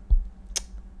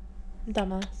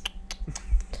 Dumbass.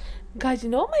 Guys, you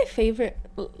know what my favorite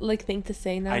like thing to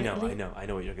say now? I know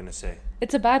what you're gonna say.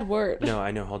 It's a bad word. No,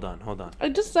 I know. Hold on. I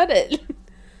just said it.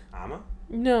 Amma?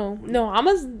 No,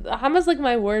 Hama's like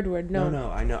my word. No.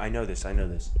 No, I know this.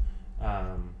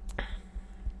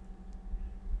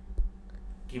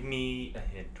 Give me a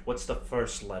hint. What's the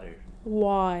first letter?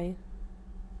 Why?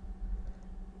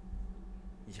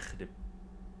 يخرب.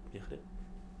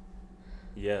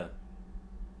 Yeah.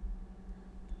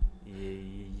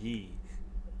 Yee.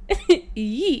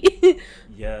 Yee.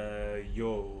 Yeah,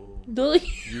 yo.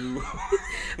 You.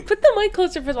 Put the mic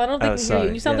closer first. I don't think we hear you.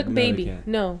 sorry. You sound Yeah, like a no, we baby. can't.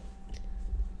 No.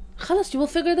 خلاص, you will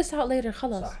figure this out later.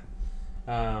 خلاص.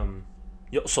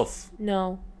 يقصف.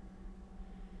 No.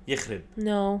 يخرب.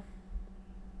 No.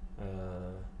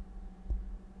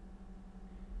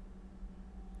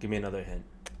 Give me another hint.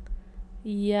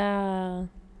 Yeah.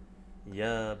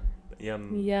 Yeah.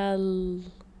 Yell.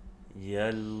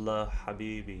 Yalla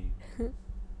habibi.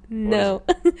 No.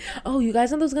 Oh, you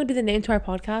guys know that was gonna be the name to our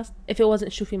podcast if it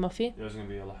wasn't Shufi Muffy? There's gonna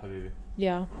be Yalla habibi.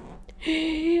 Yeah.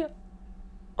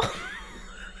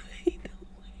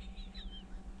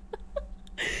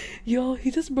 Yo, he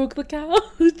just broke the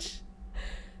couch.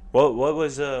 What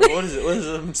is it? What is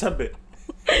مسبت?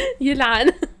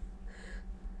 يلعن.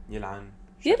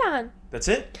 يلعن. That's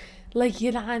it? Like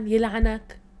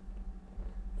يلعنك.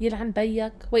 يلعن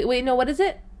بيك. Wait, no, what is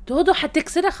it? دودو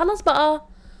حتكسرها خلاص بقى.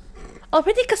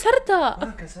 Already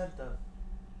كسرتها. كسرتها.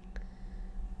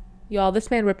 Y'all, this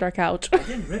man ripped our couch. I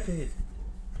didn't rip it.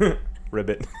 Rip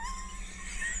it.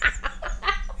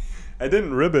 I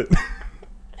didn't rip it.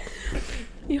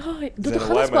 يا دودو Zena, خلاص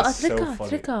why am I بقى so اتركها funny?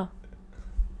 اتركها.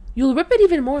 You'll rip it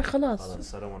even more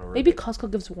خلاص. I don't want to rip Maybe it. Costco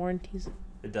gives warranties.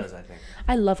 It does, I think.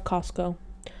 I love Costco.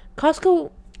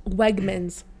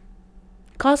 Wegmans.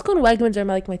 Costco and Wegmans are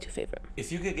my 2 favorite.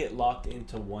 If you could get locked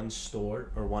into one store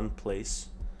or one place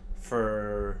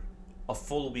for a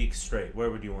full week straight, where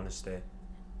would you want to stay?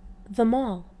 The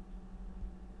mall.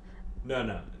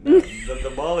 No.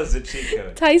 The mall is a cheat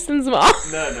code. Tyson's mall.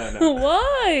 No.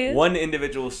 Why? One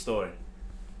individual store.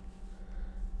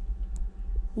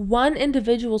 One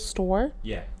individual store?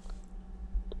 Yeah.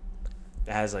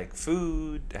 It has like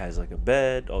food, it has like a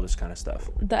bed, all this kind of stuff.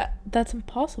 That's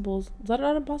impossible. Is that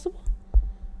not impossible?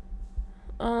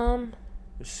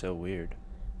 It's so weird.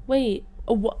 Wait.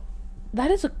 What?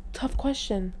 That is a tough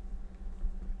question.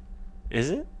 Is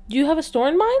it? Do you have a store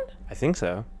in mind? I think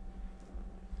so.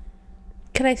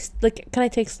 Can I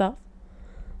take stuff?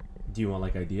 Do you want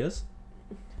like ideas?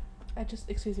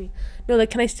 Excuse me. No, like,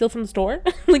 can I steal from the store?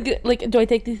 like, do I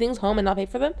take these things home and not pay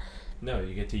for them? No,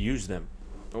 you get to use them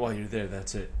while you're there.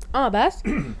 That's it. Oh, Best?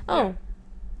 Oh.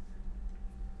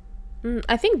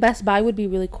 I think Best Buy would be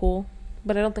really cool,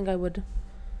 but I don't think I would.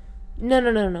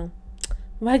 No.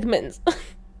 Wegmans.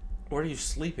 Where are you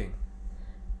sleeping?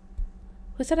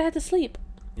 Who said I had to sleep?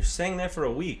 You're staying there for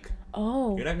a week.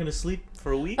 Oh. You're not gonna sleep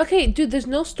for a week? Okay, dude, there's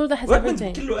no store that has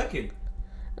everything. You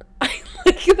I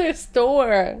like their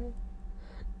store.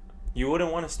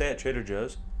 wouldn't want to stay at Trader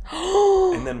Joe's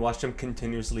and then watch them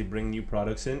continuously bring new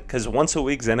products in? Because once a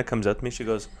week, Zena comes up to me. She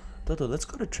goes, Dodo, let's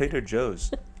go to Trader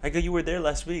Joe's. I go, you were there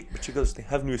last week. But she goes, they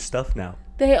have new stuff now.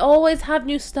 They always have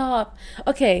new stuff.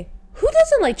 Okay, who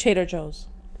doesn't like Trader Joe's?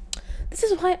 This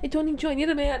is why I don't enjoy. I need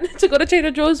a man to go to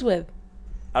Trader Joe's with.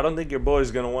 I don't think your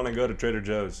boy's going to want to go to Trader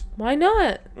Joe's. Why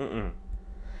not? Mm-mm.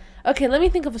 Okay, let me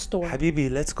think of a store. Habibi,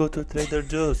 let's go to Trader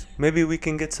Joe's. Maybe we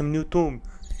can get some new tomb.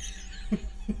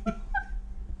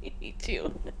 I hate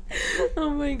you. Oh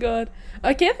my god.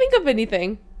 I can't think of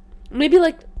anything. Maybe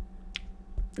like...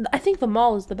 I think the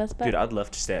mall is the best bet. Dude, I'd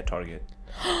love to stay at Target.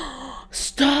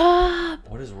 Stop!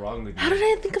 What is wrong with you? How did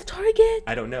I think of Target?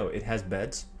 I don't know. It has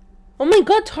beds. Oh my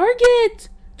god, Target!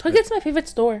 Target's my favorite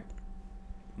store.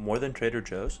 More than Trader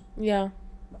Joe's? Yeah.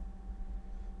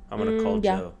 I'm going to call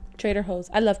Joe. Trader Joe's.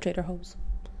 I love Trader Joe's.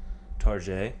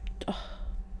 Target.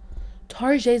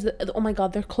 Target's... Oh my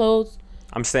god, their clothes.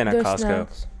 I'm staying at Their Costco.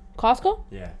 snacks. Costco?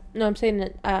 Yeah. No, I'm saying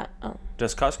it at...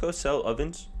 Does Costco sell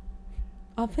ovens?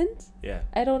 ovens? Yeah.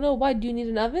 I don't know. Why? Do you need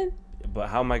an oven? But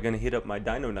how am I going to heat up my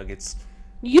dino nuggets?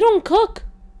 You don't cook.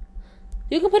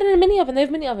 You can put it in a mini oven. They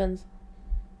have mini ovens.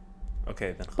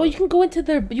 Okay, then. Well, you can go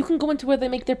into where they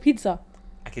make their pizza.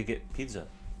 I could get pizza.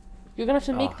 You're gonna have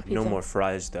to make the pizza. No more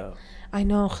fries, though. I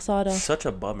know, khsara. Such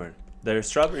a bummer. Their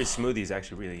strawberry smoothie is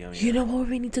actually really yummy. You know where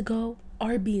we need to go?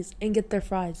 Arby's and get their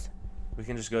fries. We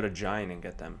can just go to Giant and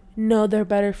get them. No, they're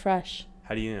better fresh.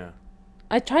 How do you know?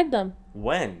 I tried them.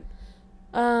 When?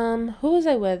 Who was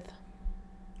I with?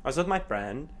 I was with my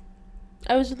friend.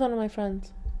 I was with one of my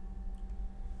friends.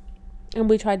 And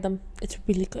we tried them. It's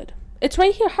really good. It's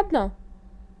right here, Hadna.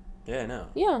 Yeah, I know.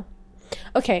 Yeah.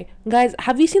 Okay, guys,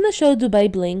 have you seen the show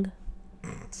Dubai Bling?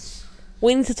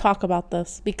 We need to talk about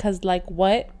this because, like,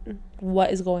 what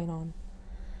is going on?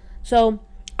 So,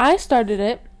 I started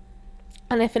it,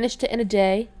 and I finished it in a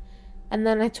day, and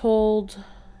then I told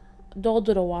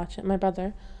Doldo to watch it, my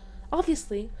brother,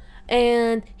 obviously,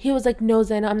 and he was like, no,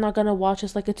 Zaina, I'm not gonna watch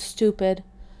this, like, it's stupid.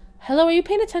 Hello, are you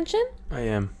paying attention? I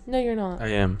am. No, you're not. I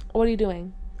am. What are you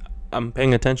doing? I'm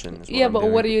paying attention. Yeah, but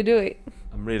what are you doing?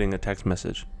 I'm reading a text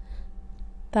message.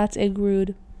 That's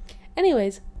rude.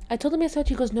 Anyways, I told him yesterday.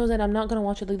 He goes, no, Zaina, I'm not gonna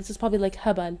watch it. Like, this is probably like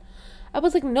habal. I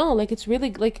was like, no, like, it's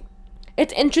really, like,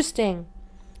 it's interesting.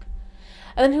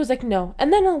 And then he was like, no.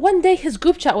 And then one day his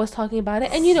group chat was talking about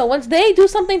it. And, you know, once they do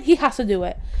something, he has to do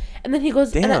it. And then he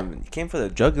goes... Damn, you came for the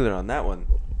jugular on that one.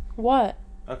 What?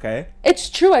 Okay. It's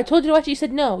true. I told you to watch it. You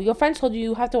said no. Your friends told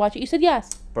you have to watch it. You said yes.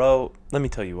 Bro, let me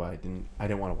tell you why I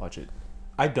didn't want to watch it.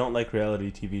 I don't like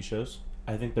reality TV shows.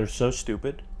 I think they're so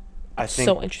stupid. I think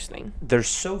so interesting. They're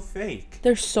so fake.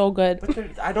 They're so good.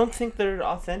 But I don't think they're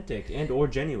authentic and or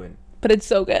genuine. But it's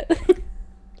so good.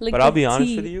 Like, but I'll be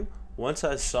honest with you. Once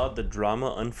I saw the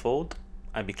drama unfold,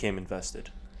 I became invested.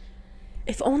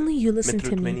 If only you listened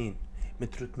to me.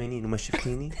 That's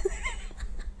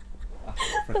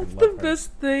the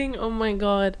best thing. Oh my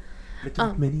god.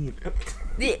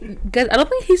 Guys, I don't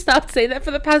think he stopped saying that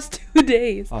for the past 2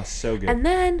 days. Oh, so good. And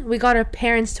then we got our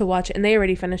parents to watch it, and they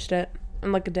already finished it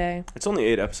in like a day. It's only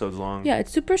 8 episodes long. Yeah,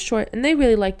 it's super short, and they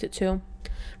really liked it too.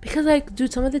 Because, like,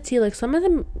 dude, some of the tea, like, some of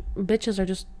them bitches are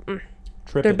just...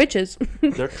 Tripping. They're bitches.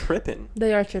 They're tripping.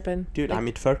 They are tripping. Dude, like,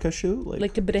 Hamid Farkashu?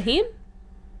 Like Ibrahim?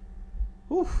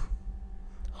 Oof.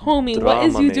 Homie, Drama what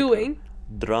is you maker. doing?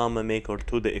 Drama maker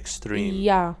to the extreme.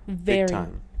 Yeah, very. Big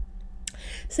time.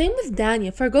 Same with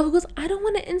Danya. For a girl who goes, I don't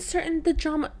want to insert in the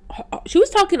drama. She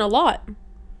was talking a lot.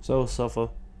 So, Safa.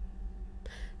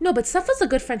 No, but Safa's a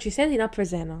good friend. She's standing up for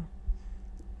Zana.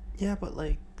 Yeah, but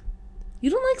like...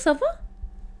 You don't like Safa?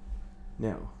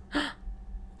 No.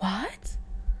 What?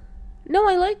 No,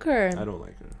 I like her. I don't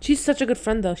like her. She's such a good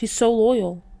friend, though. She's so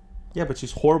loyal. Yeah, but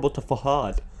she's horrible to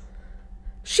Fahad.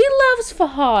 She loves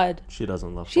Fahad. She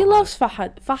doesn't love She Fahad. loves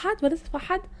Fahad. Fahad? What is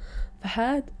Fahad?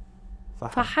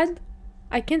 Fahad?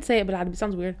 I can't say it, but it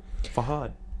sounds weird.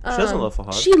 Fahad. She doesn't love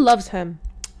Fahad. She loves him.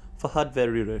 Fahad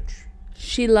very rich.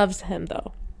 She loves him,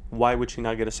 though. Why would she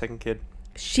not get a second kid?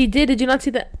 She did. Did you not see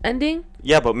the ending?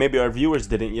 Yeah, but maybe our viewers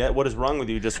didn't yet. What is wrong with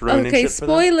you? Just ruining okay, shit for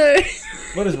them? spoiler.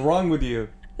 What is wrong with you?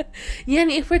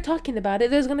 Yani, if we're talking about it,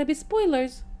 there's gonna be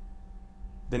spoilers.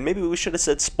 Then maybe we should have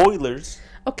said spoilers.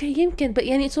 Okay, يمكن, but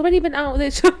يعني it's already been out. They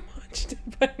should have watched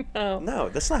it by now. No,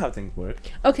 that's not how things work.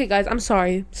 Okay, guys, I'm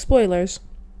sorry. Spoilers.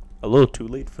 A little too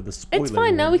late for the spoiler. It's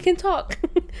fine. Now we can talk.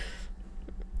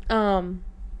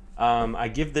 I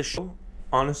give this show,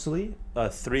 honestly, a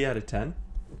 3 out of 10.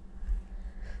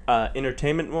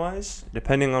 Entertainment-wise,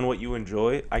 depending on what you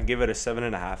enjoy, I give it a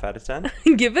 7.5 out of 10.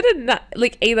 Give it a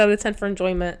 8 out of 10 for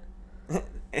enjoyment.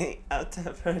 8 out of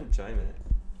 10 for enjoyment.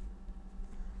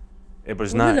 It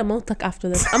was We're gonna not. موتك after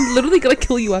this. I'm literally gonna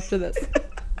kill you after this.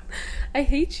 I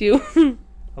hate you.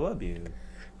 I love you.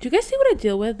 Do you guys see what I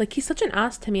deal with? Like, he's such an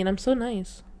ass to me, and I'm so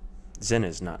nice. Zen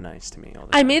is not nice to me all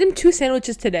the I time. made him 2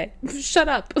 sandwiches today. Shut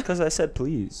up. Because I said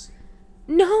please.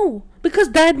 No, because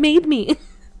Dad made me.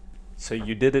 So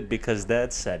you did it because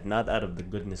Dad said, not out of the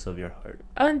goodness of your heart.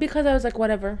 And because I was like,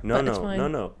 whatever. No, but it's no,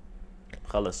 fine. no.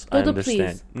 خلص, I Dodo, understand.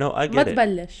 please. No, I ما get it.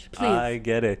 تبلش, please. I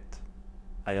get it.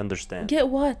 I understand. Get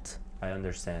what? I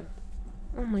understand.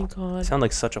 Oh my You god. sound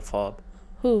like such a fob.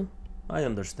 Who? I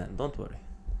understand. Don't worry.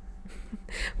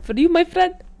 For you, my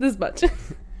friend, this much.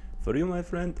 For you, my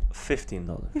friend,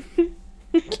 $15.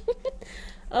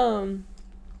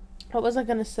 What was I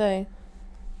gonna say?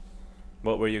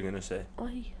 What were you gonna say?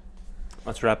 Ay.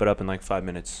 Let's wrap it up in like 5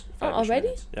 minutes. Oh, 5-ish already?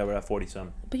 minutes. Yeah, we're at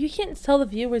 40-some. But you can't tell the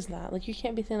viewers that. Like, you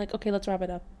can't be saying like, okay, let's wrap it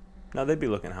up. Now they'd be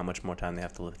looking at how much more time they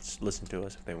have to listen to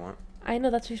us if they want. I know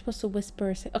that's what you're supposed to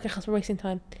whisper. Say, okay, cause we're wasting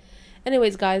time.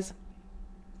 Anyways, guys.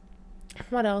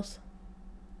 What else?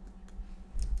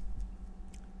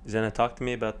 Zena, talk to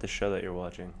me about the show that you're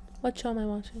watching. What show am I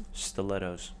watching?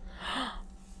 Stilettos.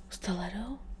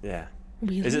 Stiletto? Yeah.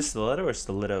 Really? Is it stiletto or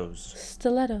stilettos?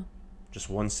 Stiletto? Just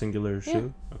one singular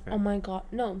shoe? Okay. Oh my god.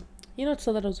 No. You know what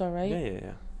stilettos are, right?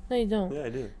 Yeah. No, you don't. Yeah, I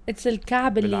do. It's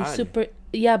الكعب اللي بالعالي. super...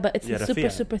 Yeah, but it's Yeah, the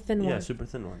رفيع. super thin Yeah, one. super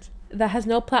thin ones. That has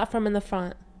no platform in the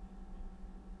front.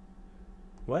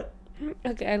 What?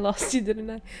 Okay, I lost you, didn't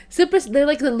I? They're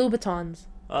like the Louboutins.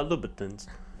 Louboutins.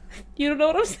 You don't know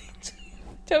what I'm saying?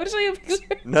 Do I want to show you a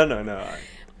picture? No.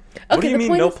 What do you the mean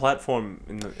point no is- platform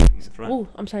in the front? Oh,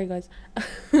 I'm sorry, guys.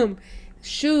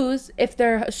 Shoes, if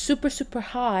they're super, super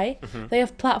high, they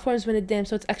have platforms when it dims,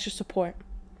 so it's extra support.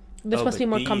 They're supposed to be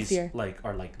more these, comfier.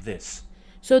 are like this.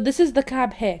 So this is the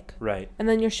cab hick, Right. and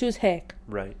then your shoes hick.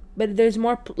 Right. But there's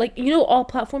more, like, you know all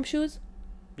platform shoes?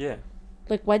 Yeah.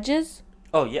 Like wedges?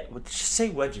 Oh yeah. Well, just say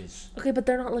wedges. Okay, but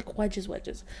they're not like wedges.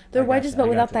 They're I wedges, gotcha, but I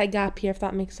without gotcha. that gap here, if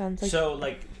that makes sense. Like, So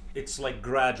like it's like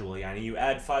gradual, yani. You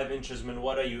add 5 inches من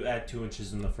ورا, you add 2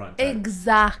 inches in the front. How you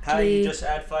exactly. just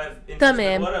add 5 inches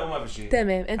تمام. من ورا وما في شيء.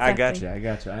 تمام, exactly. I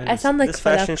gotcha. I sound like this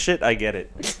fed up. fashion shit. I get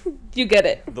it. You get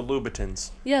it. The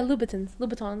Louboutins. Yeah, Louboutins.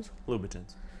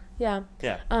 Yeah.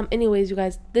 Yeah. Anyways, you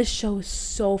guys, this show is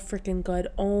so freaking good.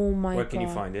 Oh my god. Where can you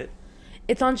find it?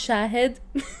 It's on Shahid.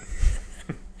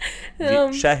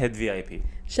 Shahid VIP.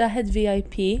 Shahid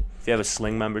VIP. If you have a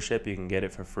Sling membership, you can get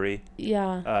it for free.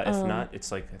 Yeah. If not,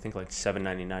 it's like I think like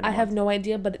 $7.99. I have no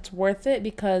idea, but it's worth it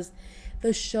because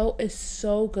the show is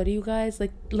so good, you guys.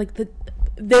 Like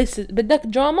this is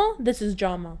بدك drama. This is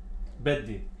drama.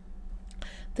 بدي.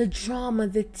 The drama,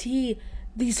 the tea,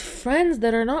 these friends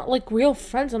that are not like real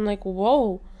friends. I'm like,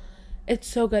 whoa, it's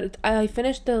so good. I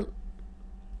finished the.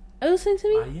 Are you listening to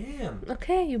me? I am.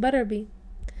 Okay, you better be.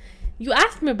 You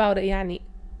asked me about it, Yani.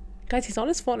 Guys, he's on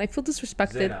his phone. I feel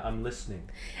disrespected. Zena, I'm listening.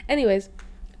 Anyways,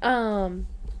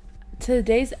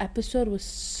 today's episode was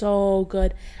so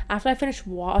good. After I finished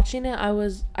watching it,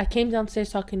 I came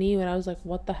downstairs talking to you, and I was like,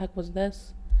 what the heck was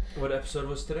this? What episode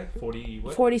was today? 40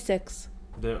 what? 46.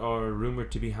 There are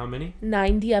rumored to be how many?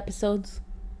 90 episodes.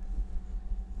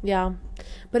 Yeah.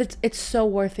 But it's so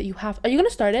worth it. Are you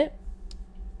gonna start it?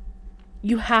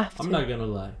 You have to. I'm not gonna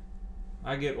lie.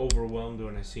 I get overwhelmed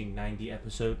when I see 90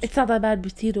 episodes. It's not that bad.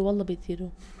 بيطيروا والله بيطيروا.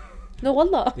 No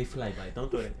والله. They fly by.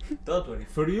 Don't worry.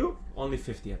 For you, only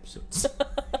 50 episodes.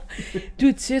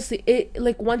 Dude, seriously,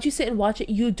 like once you sit and watch it,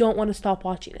 you don't want to stop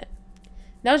watching it.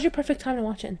 Now's your perfect time to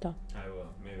watch it, Inta. I will.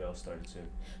 Maybe I'll start it soon.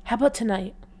 How about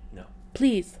tonight? No.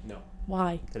 Please. No.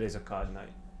 Why? Today's a COD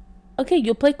night. Okay,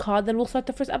 you'll play COD, then we'll start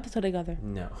the first episode together.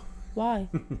 No. Why?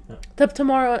 No.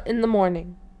 Tomorrow in the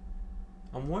morning.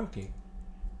 I'm working.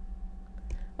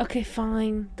 Okay,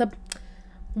 fine. The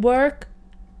work.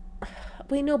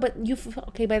 Wait, no, but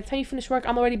okay. By the time you finish work,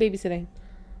 I'm already babysitting.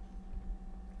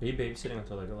 Are you babysitting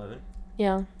until like 11?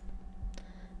 Yeah.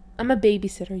 I'm a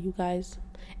babysitter, you guys.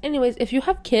 Anyways, if you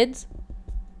have kids,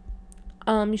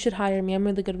 you should hire me. I'm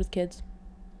really good with kids.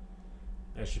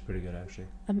 Actually, pretty good, actually.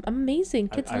 I'm amazing.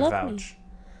 Kids I love vouch. me.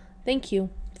 Thank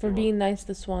you for You're being nice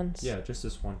this once. Yeah, just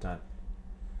this one time.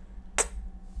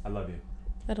 I love you.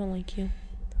 I don't like you.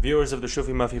 Viewers of the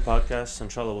Shufi Muffy podcast,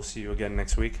 inshallah we'll see you again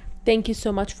next week. Thank you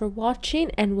so much for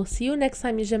watching, and we'll see you next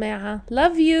time, يا جماعة.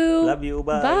 Love you. Love you.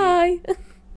 Bye. Bye.